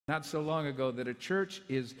not so long ago that a church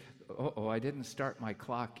is, I didn't start my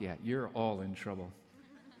clock yet. You're all in trouble.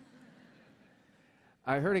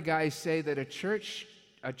 I heard a guy say that a church's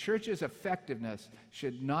effectiveness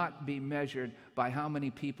should not be measured by how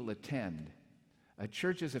many people attend. A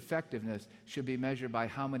church's effectiveness should be measured by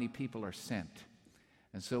how many people are sent.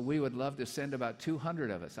 And so we would love to send about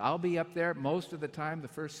 200 of us. I'll be up there most of the time the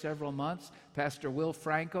first several months. Pastor Will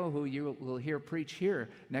Franco, who you will hear preach here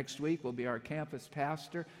next week, will be our campus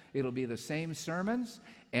pastor. It'll be the same sermons,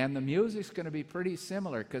 and the music's going to be pretty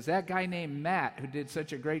similar, because that guy named Matt, who did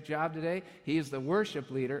such a great job today, he is the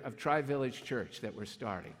worship leader of Tri-Village Church that we're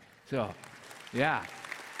starting. So, yeah.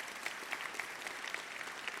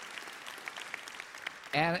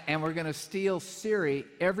 And we're going to steal Siri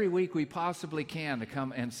every week we possibly can to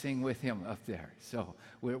come and sing with him up there. So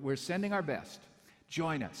we're sending our best.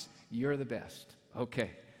 Join us. You're the best. Okay.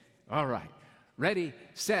 All right. Ready,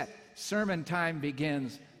 set, sermon time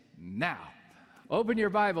begins now. Open your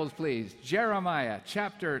Bibles, please. Jeremiah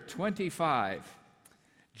chapter 25.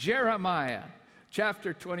 Jeremiah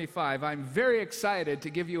chapter 25. I'm very excited to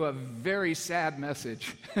give you a very sad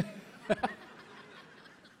message.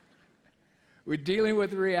 We're dealing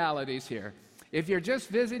with realities here. If you're just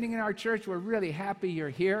visiting in our church, we're really happy you're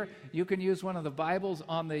here. You can use one of the Bibles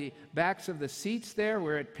on the backs of the seats there.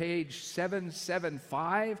 We're at page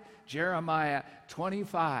 775, Jeremiah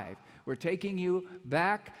 25. We're taking you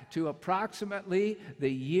back to approximately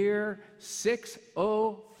the year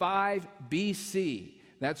 605 BC.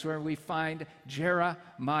 That's where we find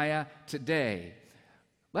Jeremiah today.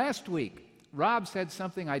 Last week, Rob said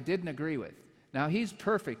something I didn't agree with. Now, he's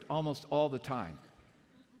perfect almost all the time.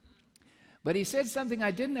 But he said something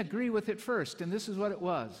I didn't agree with at first, and this is what it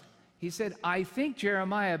was. He said, I think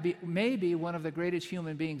Jeremiah may be one of the greatest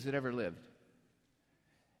human beings that ever lived.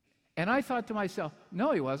 And I thought to myself,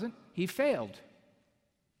 no, he wasn't. He failed.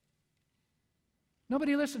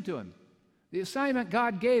 Nobody listened to him. The assignment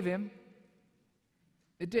God gave him,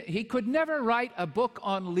 he could never write a book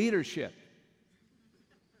on leadership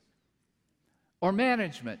or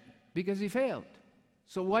management, because he failed.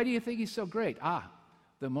 So why do you think he's so great?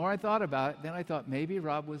 The more I thought about it, then I thought maybe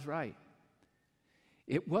Rob was right.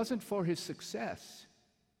 It wasn't for his success,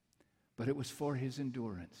 but it was for his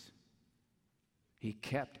endurance. He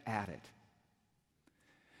kept at it.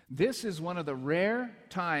 This is one of the rare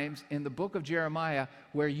times in the book of Jeremiah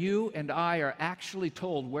where you and I are actually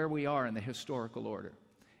told where we are in the historical order.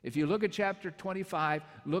 If you look at chapter 25,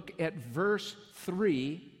 look at verse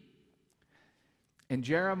 3. And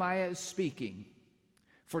Jeremiah is speaking.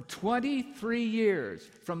 For 23 years,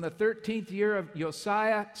 from the 13th year of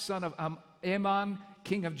Josiah, son of Ammon,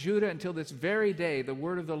 king of Judah, until this very day, the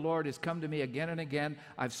word of the Lord has come to me again and again.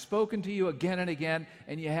 I've spoken to you again and again,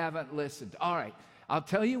 and you haven't listened. All right, I'll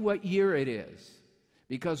tell you what year it is,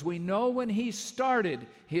 because we know when he started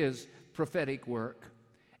his prophetic work,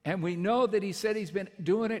 and we know that he said he's been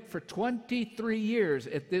doing it for 23 years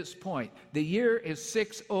at this point. The year is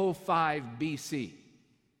 605 BC.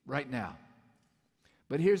 Right now.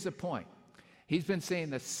 But here's the point. He's been saying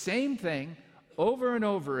the same thing over and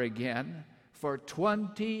over again for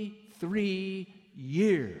 23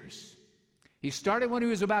 years. He started when he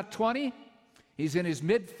was about 20. He's in his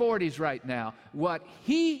mid-40s right now. What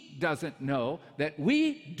he doesn't know, that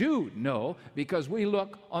we do know, because we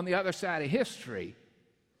look on the other side of history,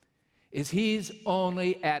 is he's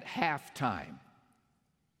only at halftime.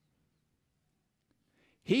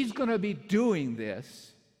 He's going to be doing this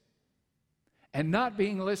and not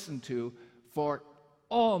being listened to for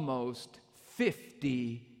almost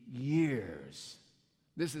 50 years.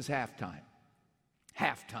 This is halftime.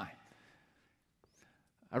 Halftime.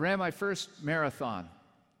 I ran my first marathon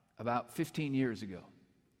about 15 years ago.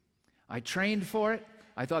 I trained for it.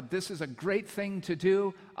 I thought this is a great thing to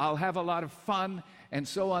do. I'll have a lot of fun. And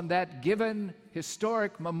so on that given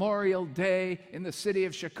historic Memorial Day in the city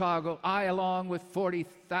of Chicago, I, along with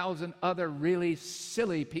 40,000 other really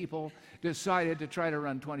silly people, decided to try to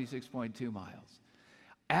run 26.2 miles.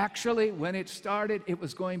 Actually, when it started, it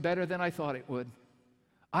was going better than I thought it would.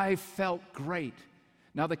 I felt great.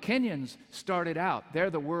 Now, the Kenyans started out.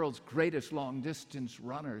 They're the world's greatest long-distance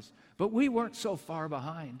runners, but we weren't so far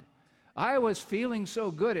behind. I was feeling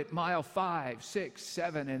so good at mile 5, 6,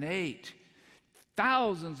 7, and 8.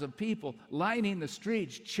 Thousands of people lining the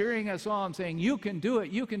streets, cheering us on, saying, you can do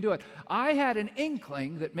it, you can do it. I had an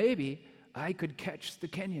inkling that maybe I could catch the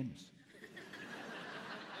Kenyans.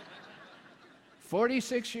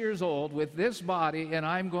 46 years old with this body, and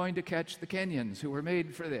I'm going to catch the Kenyans who were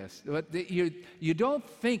made for this. But you don't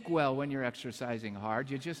think well when you're exercising hard.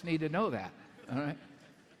 You just need to know that. All right?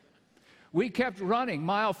 We kept running.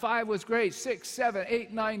 Mile 5 was great. 6, 7,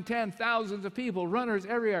 8, 9, 10, thousands of people, runners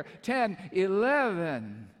everywhere. 10,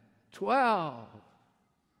 11, 12.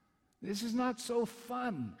 This is not so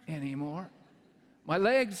fun anymore. My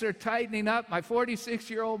legs are tightening up. My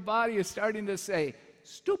 46-year-old body is starting to say,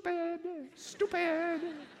 stupid, stupid.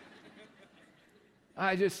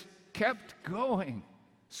 I just kept going,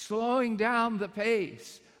 slowing down the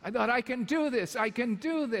pace. I thought, I can do this, I can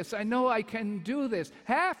do this, I know I can do this.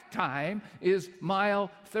 Halftime is mile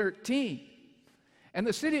 13. And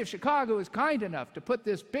the city of Chicago is kind enough to put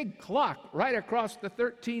this big clock right across the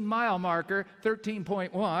 13-mile marker,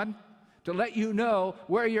 13.1, to let you know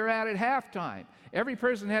where you're at halftime. Every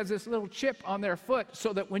person has this little chip on their foot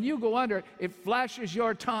so that when you go under, it flashes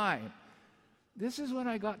your time. This is when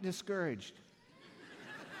I got discouraged.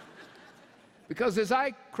 Because as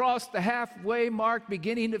I crossed the halfway mark,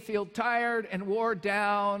 beginning to feel tired and wore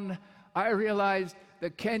down, I realized the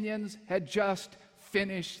Kenyans had just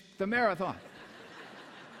finished the marathon.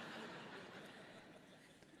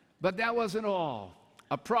 But that wasn't all.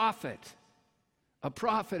 A prophet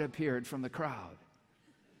appeared from the crowd.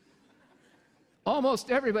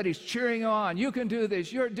 Almost everybody's cheering on. You can do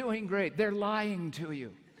this. You're doing great. They're lying to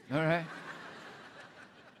you. All right?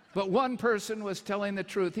 But one person was telling the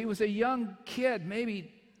truth. He was a young kid,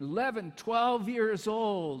 maybe 11, 12 years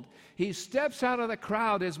old. He steps out of the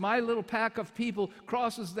crowd as my little pack of people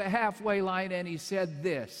crosses the halfway line, and he said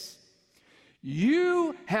this,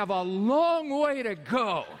 "You have a long way to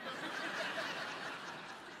go."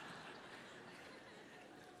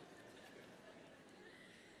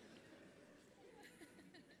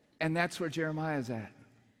 And that's where Jeremiah's at.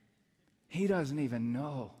 He doesn't even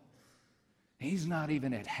know. He's not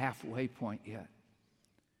even at halfway point yet.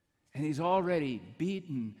 And he's already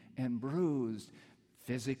beaten and bruised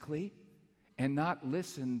physically and not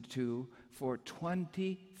listened to for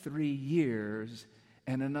 23 years,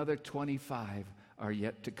 and another 25 are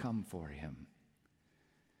yet to come for him.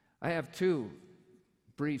 I have 2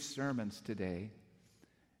 brief sermons today,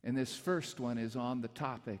 and this first one is on the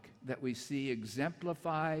topic that we see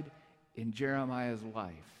exemplified in Jeremiah's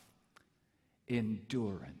life: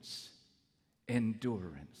 endurance.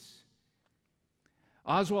 Endurance.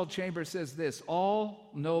 Oswald Chambers says this: all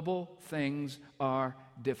noble things are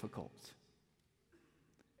difficult.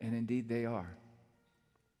 And indeed they are.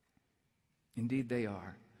 Indeed they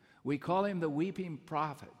are. We call him the weeping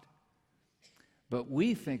prophet, but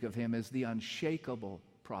we think of him as the unshakable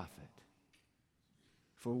prophet.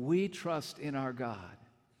 For we trust in our God,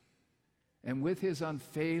 and with his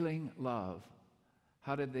unfailing love,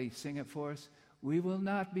 how did they sing it for us? We will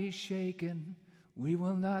not be shaken, we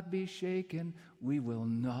will not be shaken, we will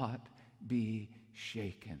not be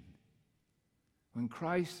shaken. When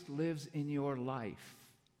Christ lives in your life,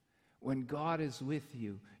 when God is with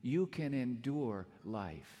you, you can endure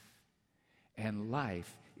life. And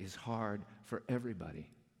life is hard for everybody.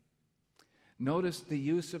 Notice the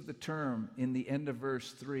use of the term in the end of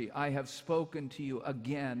verse 3. I have spoken to you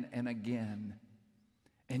again and again,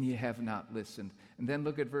 and you have not listened. And then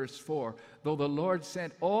look at verse 4. Though the Lord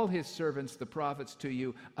sent all his servants, the prophets, to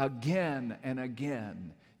you again and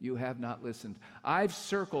again, you have not listened. I've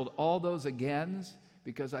circled all those agains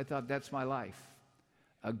because I thought that's my life.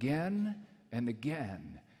 Again and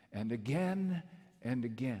again and again and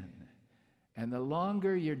again. And the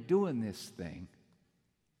longer you're doing this thing,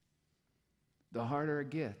 the harder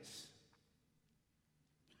it gets.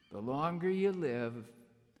 The longer you live,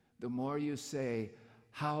 the more you say,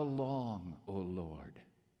 how long, O Lord,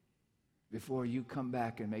 before you come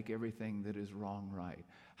back and make everything that is wrong right?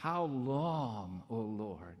 How long, O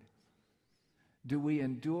Lord, do we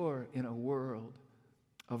endure in a world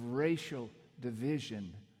of racial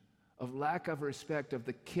division, of lack of respect, of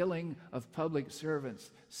the killing of public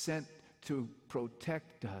servants sent to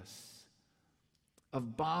protect us,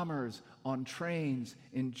 of bombers on trains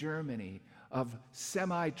in Germany, of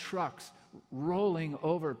semi-trucks rolling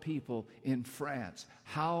over people in France?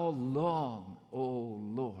 How long, O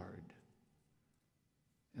Lord?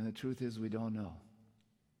 And the truth is, we don't know.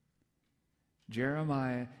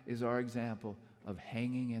 Jeremiah is our example of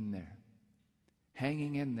hanging in there.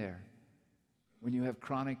 Hanging in there when you have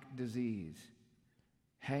chronic disease.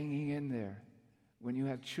 Hanging in there when you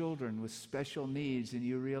have children with special needs and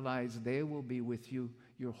you realize they will be with you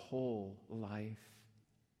your whole life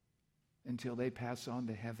until they pass on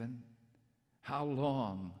to heaven. How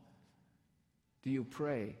long do you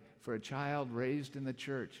pray for a child raised in the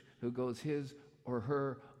church who goes his or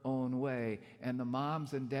her own way, and the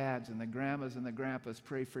moms and dads and the grandmas and the grandpas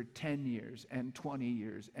pray for 10 years and 20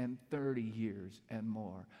 years and 30 years and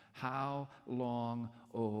more? How long,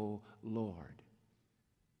 O Lord?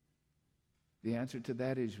 The answer to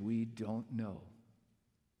that is we don't know.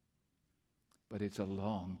 But it's a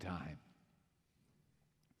long time.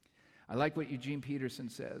 I like what Eugene Peterson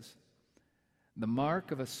says. The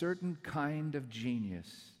mark of a certain kind of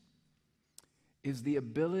genius is the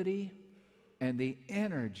ability and the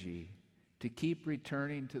energy to keep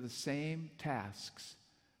returning to the same tasks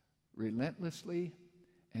relentlessly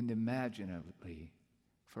and imaginatively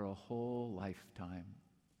for a whole lifetime.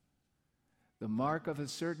 The mark of a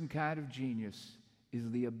certain kind of genius is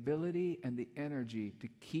the ability and the energy to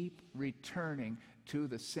keep returning to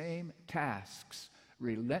the same tasks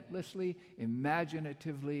relentlessly,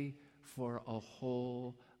 imaginatively for a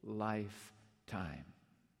whole lifetime.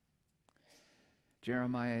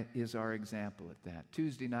 Jeremiah is our example at that.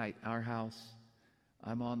 Tuesday night, our house,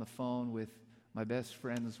 I'm on the phone with my best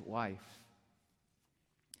friend's wife.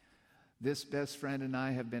 This best friend and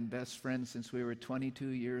I have been best friends since we were 22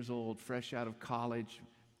 years old, fresh out of college.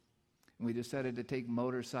 And we decided to take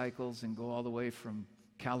motorcycles and go all the way from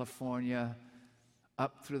California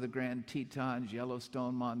up through the Grand Tetons,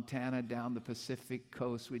 Yellowstone, Montana, down the Pacific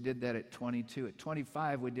coast. We did that at 22. At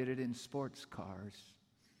 25, we did it in sports cars.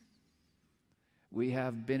 We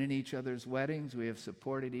have been in each other's weddings. We have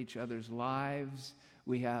supported each other's lives.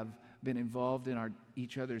 We have been involved in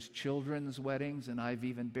each other's children's weddings, and I've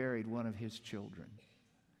even buried one of his children.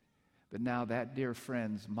 But now that dear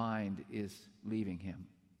friend's mind is leaving him.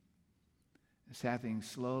 It's happening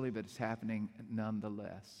slowly, but it's happening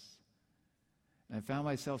nonetheless. And I found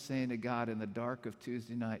myself saying to God in the dark of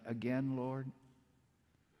Tuesday night, again, Lord,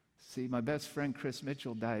 see, my best friend Chris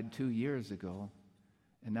Mitchell died 2 years ago,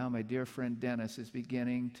 and now my dear friend Dennis is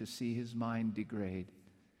beginning to see his mind degrade.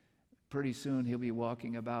 Pretty soon he'll be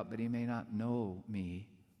walking about, but he may not know me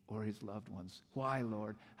or his loved ones. Why,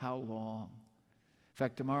 Lord? How long? In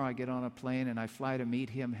fact, tomorrow I get on a plane and I fly to meet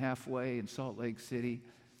him halfway in Salt Lake City,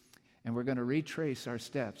 and we're going to retrace our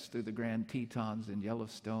steps through the Grand Tetons and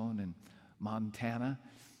Yellowstone and Montana.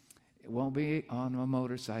 It won't be on a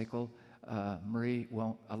motorcycle. Marie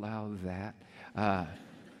won't allow that.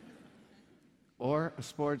 Or a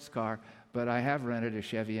sports car, but I have rented a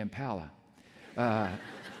Chevy Impala.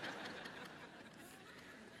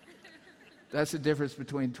 That's the difference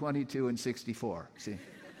between 22 and 64, see?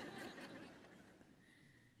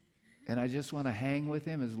 And I just want to hang with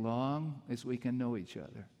him as long as we can know each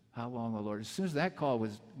other. How long, O Lord? As soon as that call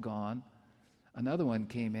was gone, another one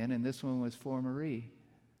came in, and this one was for Marie.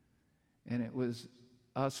 And it was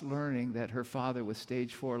us learning that her father with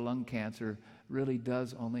stage 4 lung cancer really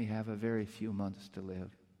does only have a very few months to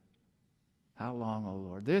live. How long, O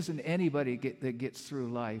Lord? There isn't anybody that gets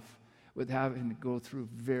through life with having to go through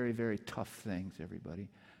very, very tough things, everybody.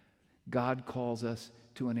 God calls us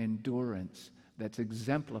to an endurance that's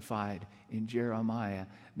exemplified in Jeremiah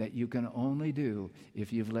that you can only do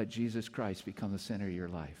if you've let Jesus Christ become the center of your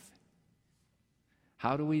life.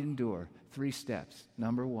 How do we endure? 3 steps.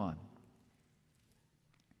 Number 1,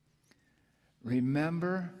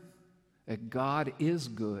 remember that God is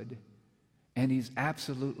good and He's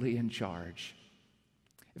absolutely in charge.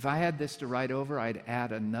 If I had this to write over, I'd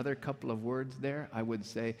add another couple of words there. I would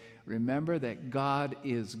say, remember that God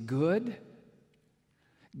is good,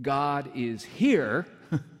 God is here,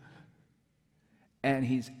 and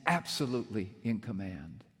He's absolutely in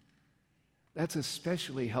command. That's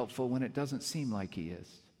especially helpful when it doesn't seem like He is.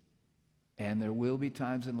 And there will be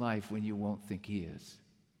times in life when you won't think He is.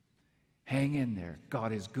 Hang in there.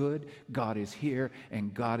 God is good, God is here,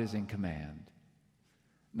 and God is in command.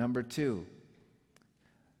 Number 2,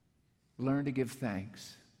 learn to give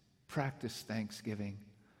thanks. Practice thanksgiving.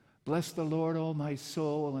 Bless the Lord, O my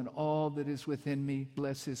soul, and all that is within me.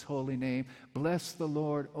 Bless His holy name. Bless the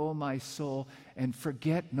Lord, O my soul, and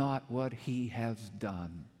forget not what He has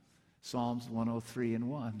done. Psalms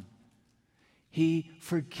 103:1. He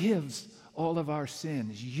forgives all of our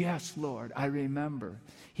sins. Yes, Lord, I remember.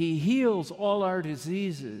 He heals all our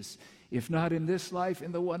diseases. If not in this life,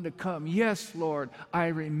 in the one to come. Yes, Lord, I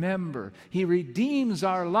remember. He redeems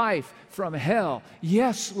our life from hell.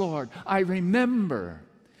 Yes, Lord, I remember.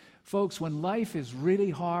 Folks, when life is really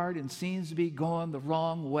hard and seems to be going the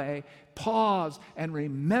wrong way, pause and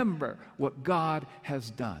remember what God has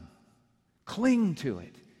done. Cling to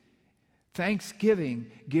it.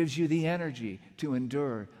 Thanksgiving gives you the energy to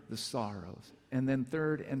endure the sorrows. And then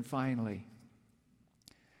third and finally,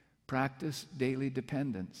 practice daily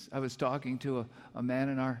dependence. I was talking to a man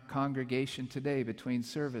in our congregation today between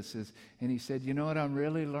services, and he said, you know what I'm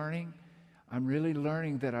really learning? I'm really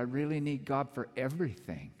learning that I really need God for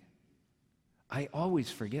everything. I always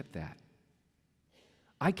forget that.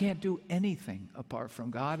 I can't do anything apart from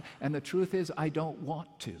God, and the truth is I don't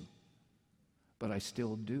want to, but I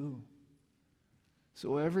still do.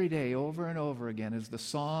 So every day, over and over again, as the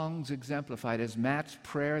songs exemplified, as Matt's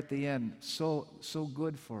prayer at the end, so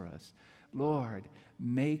good for us. Lord,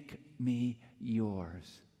 make me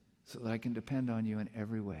yours so that I can depend on you in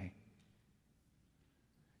every way.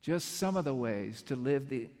 Just some of the ways to live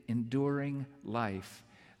the enduring life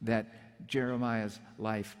that Jeremiah's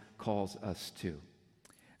life calls us to.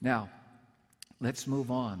 Now, let's move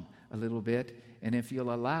on a little bit. And if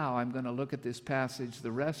you'll allow, I'm going to look at this passage,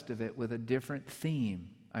 the rest of it, with a different theme.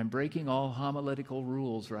 I'm breaking all homiletical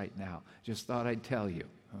rules right now. Just thought I'd tell you,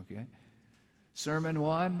 okay? Sermon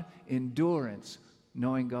 1, endurance,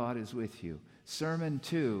 knowing God is with you. Sermon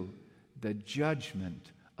 2, the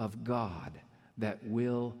judgment of God that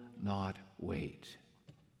will not wait.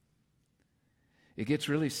 It gets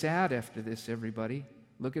really sad after this, everybody.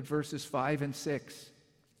 Look at verses 5 and 6.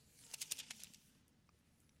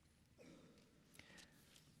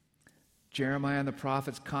 Jeremiah and the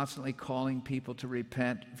prophets constantly calling people to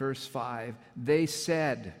repent. Verse 5, they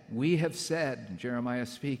said, we have said, Jeremiah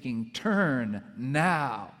speaking, turn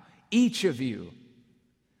now, each of you.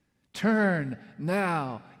 Turn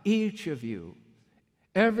now, each of you.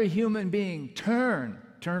 Every human being, turn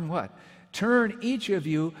what? Turn each of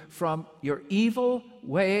you from your evil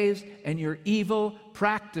ways and your evil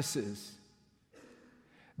practices.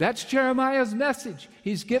 That's Jeremiah's message.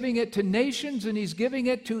 He's giving it to nations and he's giving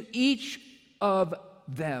it to each of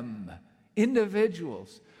them,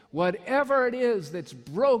 individuals. Whatever it is that's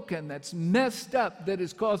broken, that's messed up, that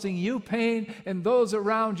is causing you pain and those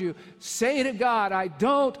around you, say to God, I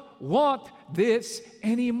don't want this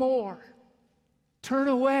anymore. Turn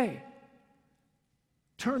away.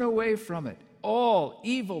 Turn away from it. All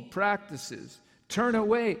evil practices. Turn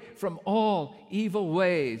away from all evil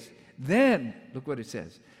ways. Then, look what it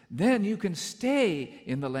says, then you can stay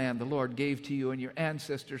in the land the Lord gave to you and your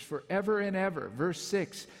ancestors forever and ever. Verse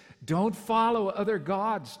 6, don't follow other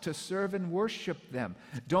gods to serve and worship them.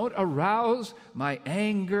 Don't arouse my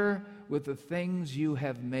anger with the things you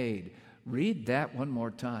have made. Read that one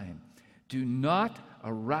more time. Do not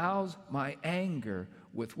arouse my anger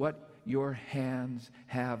with what your hands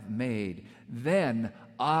have made. Then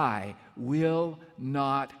I will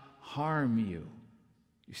not harm you.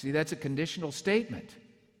 You see, that's a conditional statement.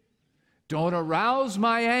 Don't arouse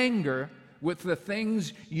my anger with the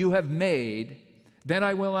things you have made, then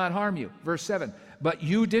I will not harm you. Verse 7, but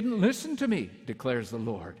you didn't listen to me, declares the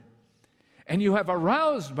Lord. And you have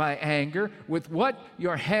aroused my anger with what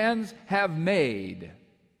your hands have made.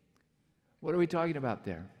 What are we talking about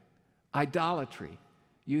there? Idolatry.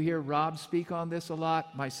 You hear Rob speak on this a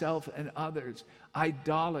lot, myself and others.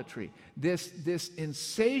 Idolatry. This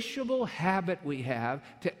insatiable habit we have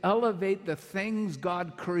to elevate the things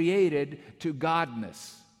God created to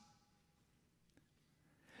godness.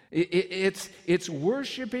 It's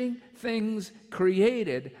worshiping things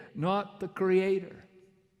created, not the Creator.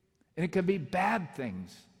 And it can be bad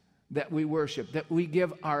things that we worship, that we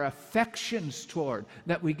give our affections toward,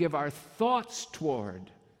 that we give our thoughts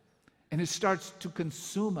toward. And it starts to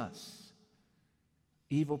consume us.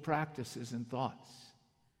 Evil practices and thoughts,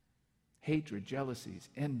 hatred, jealousies,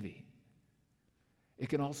 envy. It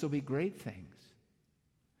can also be great things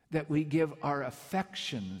that we give our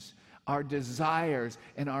affections, our desires,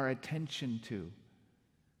 and our attention to.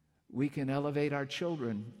 We can elevate our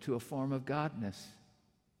children to a form of godness.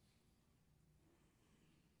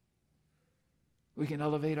 We can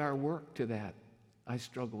elevate our work to that. I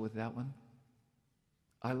struggle with that one.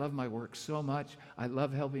 I love my work so much. I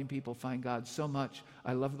love helping people find God so much.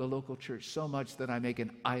 I love the local church so much that I make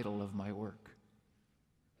an idol of my work.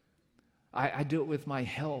 I do it with my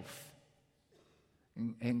health.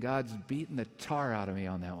 And God's beaten the tar out of me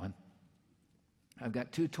on that one. I've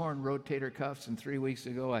got 2 torn rotator cuffs, and 3 weeks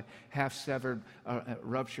ago I half-severed,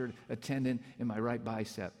 ruptured a tendon in my right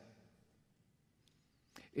bicep.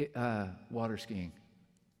 Water skiing.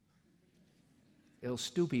 El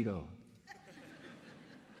stupido.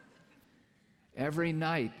 Every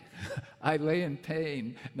night, I lay in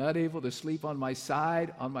pain, not able to sleep on my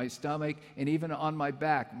side, on my stomach, and even on my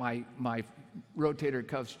back. My rotator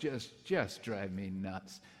cuffs just drive me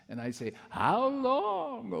nuts. And I say, how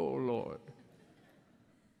long, oh Lord?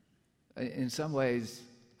 In some ways,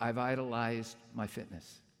 I've idolized my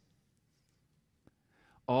fitness.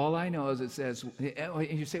 All I know is it says, and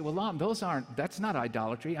you say, well, Lon, that's not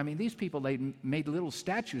idolatry. I mean, these people, they made little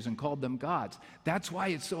statues and called them gods. That's why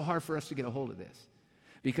it's so hard for us to get a hold of this.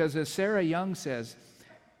 Because as Sarah Young says,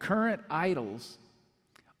 current idols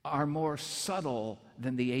are more subtle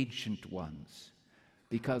than the ancient ones.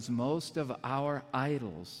 Because most of our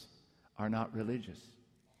idols are not religious.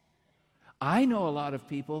 I know a lot of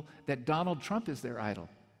people that Donald Trump is their idol.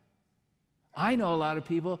 I know a lot of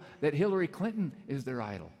people that Hillary Clinton is their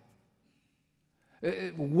idol.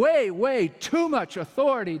 Way, way too much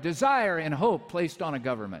authority, desire, and hope placed on a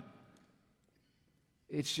government.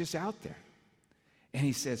 It's just out there. And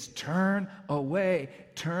he says, turn away,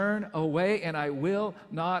 and I will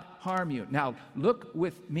not harm you. Now, look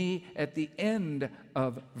with me at the end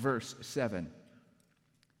of verse 7.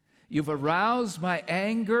 You've aroused my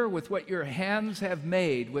anger with what your hands have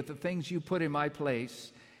made, with the things you put in my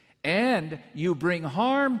place, and you bring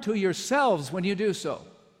harm to yourselves when you do so.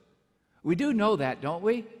 We do know that, don't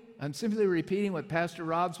we? I'm simply repeating what Pastor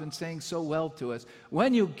Rob's been saying so well to us.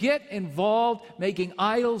 When you get involved making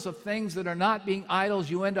idols of things that are not being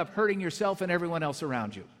idols, you end up hurting yourself and everyone else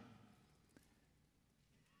around you.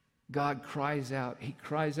 God cries out. He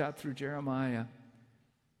cries out through Jeremiah,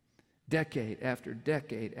 decade after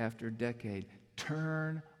decade after decade,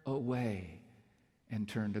 turn away and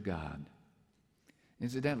turn to God.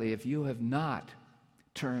 Incidentally, if you have not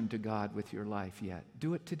turned to God with your life yet,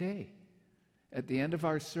 do it today. At the end of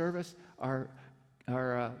our service, our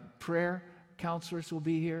prayer counselors will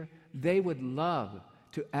be here. They would love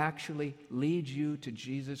to actually lead you to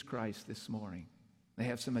Jesus Christ this morning. They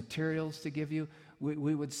have some materials to give you.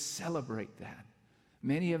 We would celebrate that.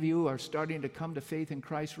 Many of you are starting to come to faith in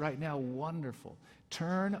Christ right now. Wonderful.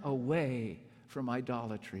 Turn away from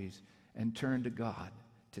idolatries and turn to God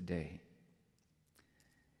today.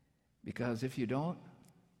 Because if you don't,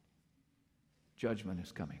 judgment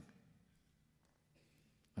is coming.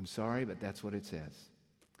 I'm sorry, but that's what it says.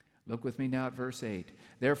 Look with me now at verse 8.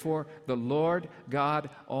 Therefore, the Lord God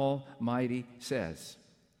Almighty says,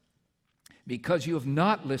 because you have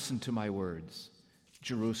not listened to my words,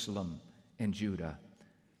 Jerusalem and Judah,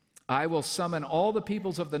 I will summon all the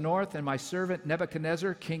peoples of the north and my servant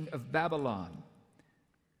Nebuchadnezzar, king of Babylon.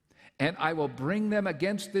 And I will bring them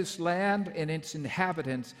against this land and its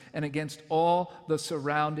inhabitants and against all the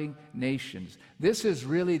surrounding nations. This is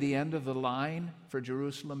really the end of the line for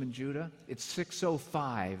Jerusalem and Judah. It's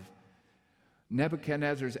 605.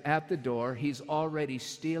 Nebuchadnezzar's at the door. He's already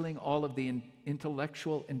stealing all of the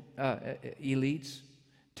intellectual elites,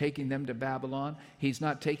 taking them to Babylon. He's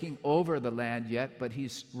not taking over the land yet, but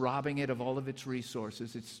he's robbing it of all of its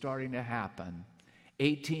resources. It's starting to happen.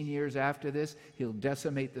 18 years after this, he'll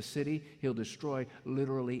decimate the city. He'll destroy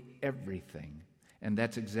literally everything. And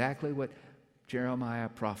that's exactly what Jeremiah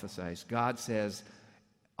prophesies. God says,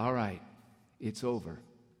 all right, it's over.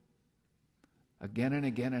 Again and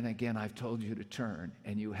again and again, I've told you to turn,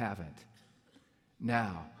 and you haven't.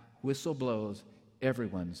 Now, whistle blows,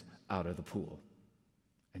 everyone's out of the pool,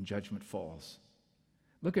 and judgment falls.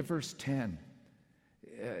 Look at verse 10.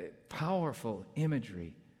 Powerful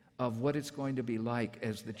imagery of what it's going to be like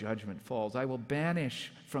as the judgment falls. I will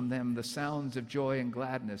banish from them the sounds of joy and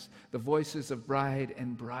gladness, the voices of bride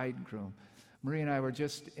and bridegroom. Marie and I were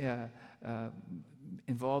just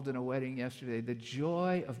involved in a wedding yesterday. The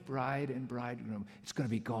joy of bride and bridegroom, it's going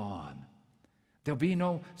to be gone. There'll be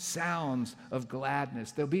no sounds of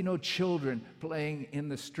gladness. There'll be no children playing in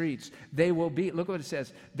the streets. They will be, look what it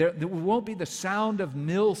says, there won't be the sound of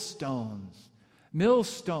millstones.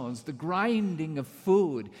 Millstones, the grinding of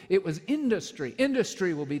food. It was industry.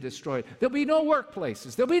 Industry will be destroyed. There'll be no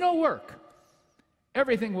workplaces. There'll be no work.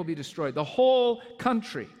 Everything will be destroyed. The whole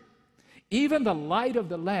country. Even the light of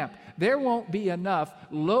the lamp. There won't be enough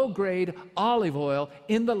low-grade olive oil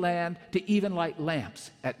in the land to even light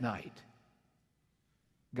lamps at night.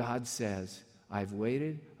 God says, I've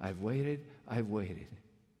waited, I've waited, I've waited.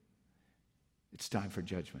 It's time for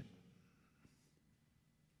judgment.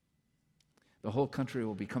 The whole country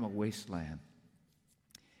will become a wasteland,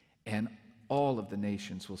 and all of the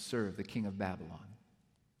nations will serve the king of Babylon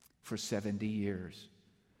for 70 years.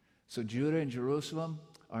 So Judah and Jerusalem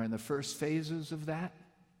are in the first phases of that.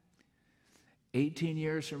 18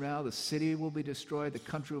 years from now, the city will be destroyed, the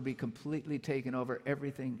country will be completely taken over,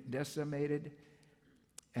 everything decimated,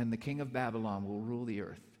 and the king of Babylon will rule the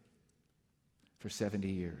earth for 70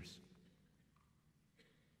 years.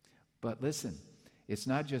 But listen, it's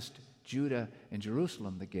not just Judah and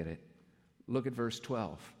Jerusalem that get it. Look at verse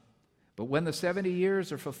 12. But when the 70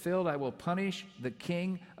 years are fulfilled, I will punish the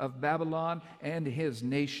king of Babylon and his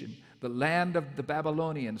nation, the land of the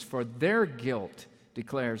Babylonians, for their guilt,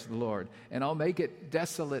 declares the Lord, and I'll make it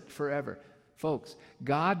desolate forever. Folks,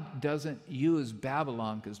 God doesn't use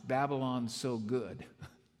Babylon because Babylon's so good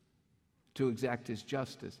to exact his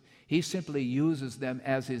justice. He simply uses them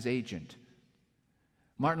as his agent.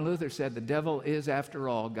 Martin Luther said, the devil is, after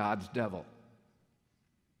all, God's devil.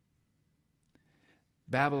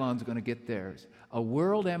 Babylon's going to get theirs. A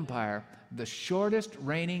world empire, the shortest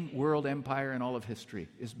reigning world empire in all of history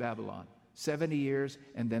is Babylon. 70 years,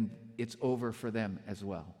 and then it's over for them as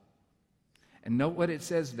well. And note what it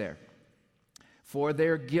says there. For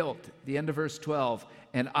their guilt, the end of verse 12,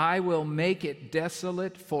 and I will make it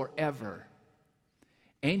desolate forever.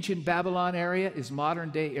 Ancient Babylon area is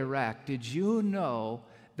modern-day Iraq. Did you know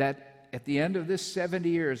that at the end of this 70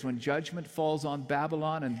 years, when judgment falls on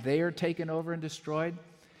Babylon and they are taken over and destroyed,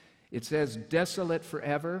 it says desolate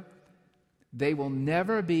forever. They will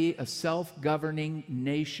never be a self-governing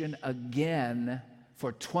nation again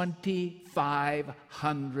for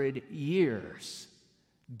 2,500 years.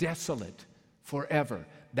 Desolate forever.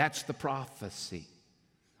 That's the prophecy.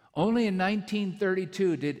 Only in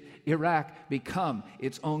 1932 did Iraq become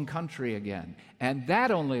its own country again. And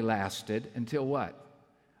that only lasted until what?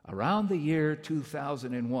 Around the year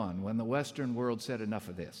 2001, when the Western world said enough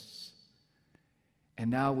of this. And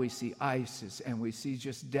now we see ISIS, and we see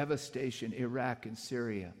just devastation, Iraq and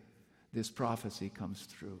Syria. This prophecy comes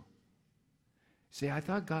through. See, I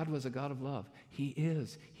thought God was a God of love. He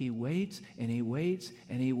is. He waits, and He waits,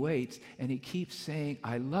 and He waits, and He keeps saying,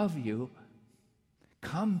 I love you.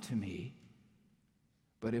 Come to me.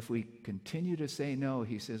 But if we continue to say no,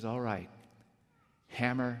 He says, all right,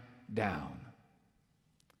 hammer down.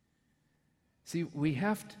 See, we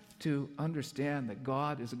have to understand that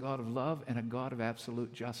God is a God of love and a God of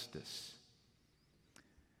absolute justice.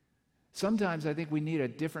 Sometimes I think we need a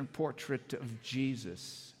different portrait of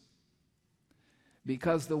Jesus,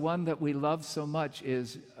 because the one that we love so much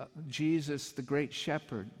is Jesus, the great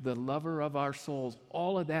shepherd, the lover of our souls.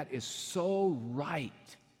 All of that is so right.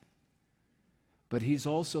 But He's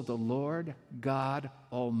also the Lord God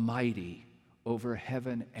Almighty over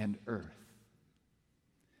heaven and earth.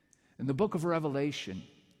 In the book of Revelation,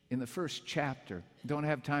 in the first chapter, don't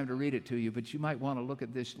have time to read it to you, but you might want to look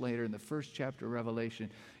at this later. In the first chapter of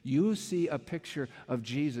Revelation, you see a picture of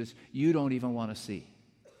Jesus you don't even want to see.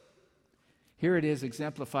 Here it is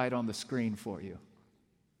exemplified on the screen for you.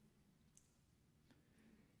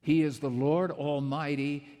 He is the Lord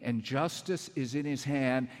Almighty, and justice is in His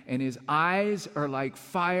hand, and His eyes are like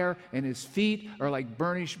fire, and His feet are like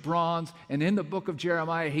burnished bronze. And in the book of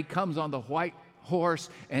Jeremiah, He comes on the white horse,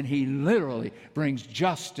 and He literally brings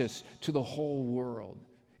justice to the whole world.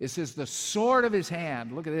 It says the sword of His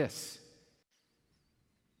hand, look at this,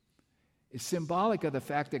 is symbolic of the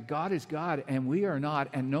fact that God is God and we are not,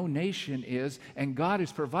 and no nation is, and God has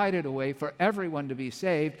provided a way for everyone to be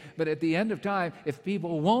saved. But at the end of time, if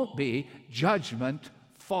people won't be, judgment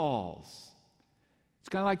falls. It's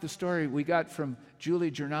kind of like the story we got from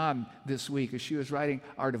Julie Jernan this week as she was writing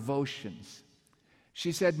our devotions.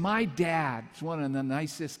 She said, my dad is one of the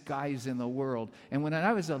nicest guys in the world. And when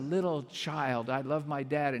I was a little child, I loved my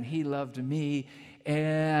dad and he loved me.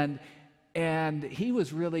 And he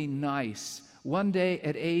was really nice. One day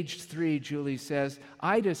at age 3, Julie says,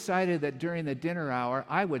 I decided that during the dinner hour,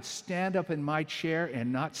 I would stand up in my chair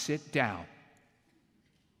and not sit down.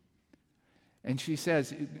 And she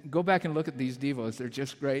says, go back and look at these devos. They're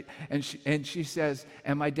just great. And she says,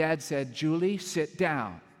 and my dad said, Julie, sit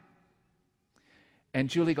down. And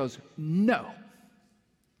Julie goes, no.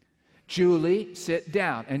 Julie, sit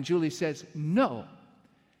down. And Julie says, no.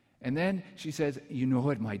 And then she says, you know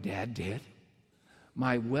what my dad did?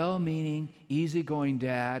 My well-meaning, easygoing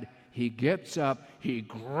dad, he gets up, he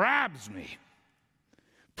grabs me,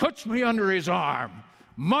 puts me under his arm,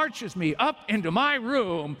 marches me up into my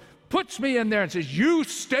room, puts me in there and says, you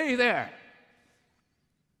stay there.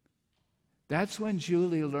 That's when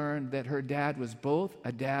Julie learned that her dad was both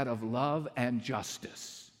a dad of love and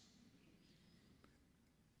justice.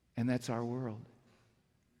 And that's our world.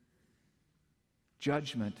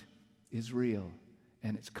 Judgment is real,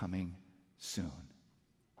 and it's coming soon.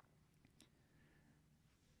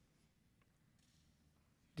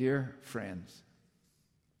 Dear friends,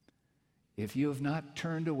 if you have not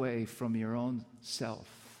turned away from your own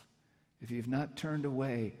self, if you've not turned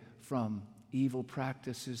away from evil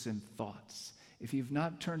practices and thoughts, if you've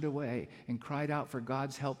not turned away and cried out for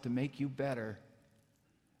God's help to make you better,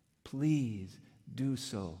 please do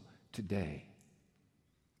so today.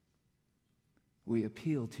 We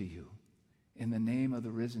appeal to you in the name of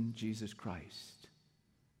the risen Jesus Christ.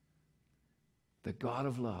 The God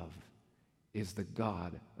of love is the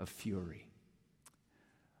God of fury.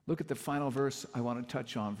 Look at the final verse I want to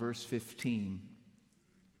touch on, verse 15.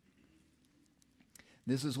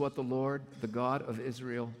 This is what the Lord, the God of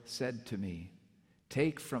Israel, said to me.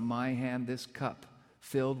 Take from my hand this cup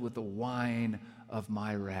filled with the wine of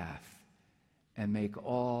my wrath, and make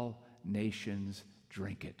all nations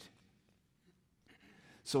drink it.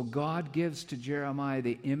 So God gives to Jeremiah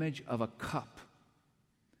the image of a cup.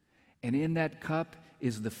 And in that cup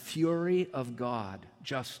is the fury of God,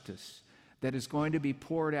 justice, that is going to be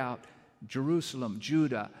poured out. Jerusalem,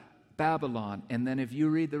 Judah, Babylon, and then if you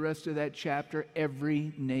read the rest of that chapter,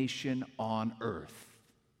 every nation on earth.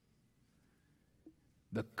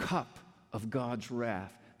 The cup of God's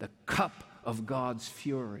wrath, the cup of God's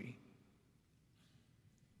fury.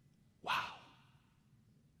 Wow.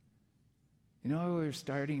 You know why we're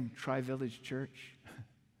starting Tri-Village Church?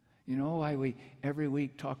 You know why we every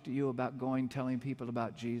week talk to you about going, telling people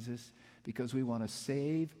about Jesus? Because we want to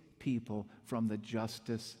save people from the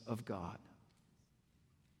justice of God.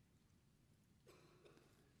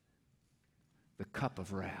 The cup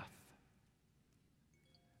of wrath.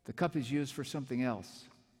 The cup is used for something else.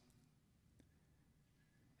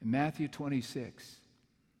 In Matthew 26,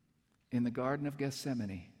 in the Garden of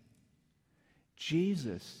Gethsemane,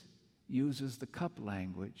 Jesus uses the cup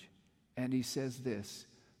language, and he says this,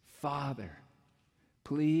 Father,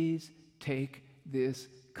 please take this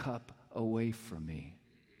cup away from me.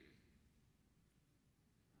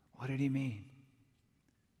 What did he mean?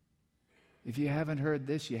 If you haven't heard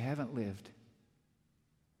this, you haven't lived.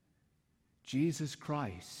 Jesus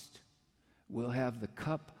Christ will have the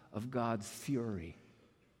cup of God's fury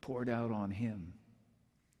poured out on him.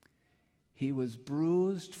 He was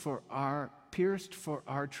pierced for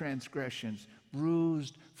our transgressions,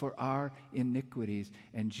 bruised for our iniquities.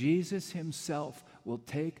 And Jesus himself will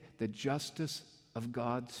take the justice of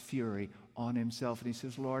God's fury on himself. And he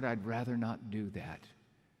says, Lord, I'd rather not do that,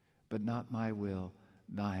 but not my will,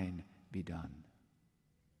 thine be done.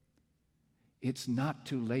 It's not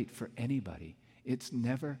too late for anybody. It's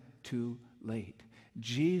never too late.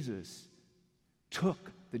 Jesus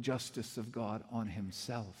took the justice of God on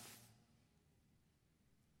himself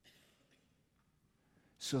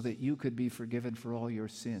so that you could be forgiven for all your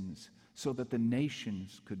sins, so that the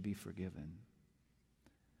nations could be forgiven.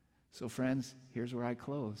 So friends, here's where I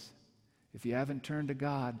close. If you haven't turned to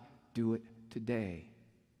God, do it today.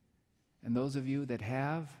 And those of you that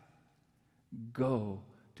have, go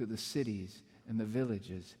to the cities and the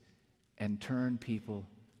villages and turn people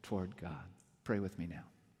toward God. Pray with me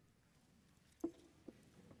now.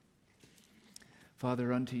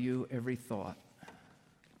 Father, unto you every thought.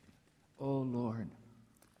 O Lord,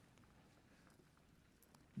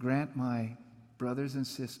 grant my brothers and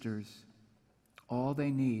sisters all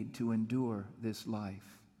they need to endure this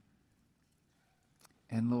life.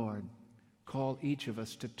 And Lord, call each of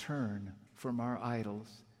us to turn from our idols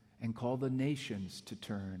and call the nations to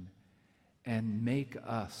turn and make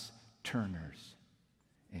us turners.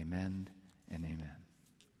 Amen and amen.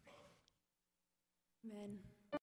 Amen.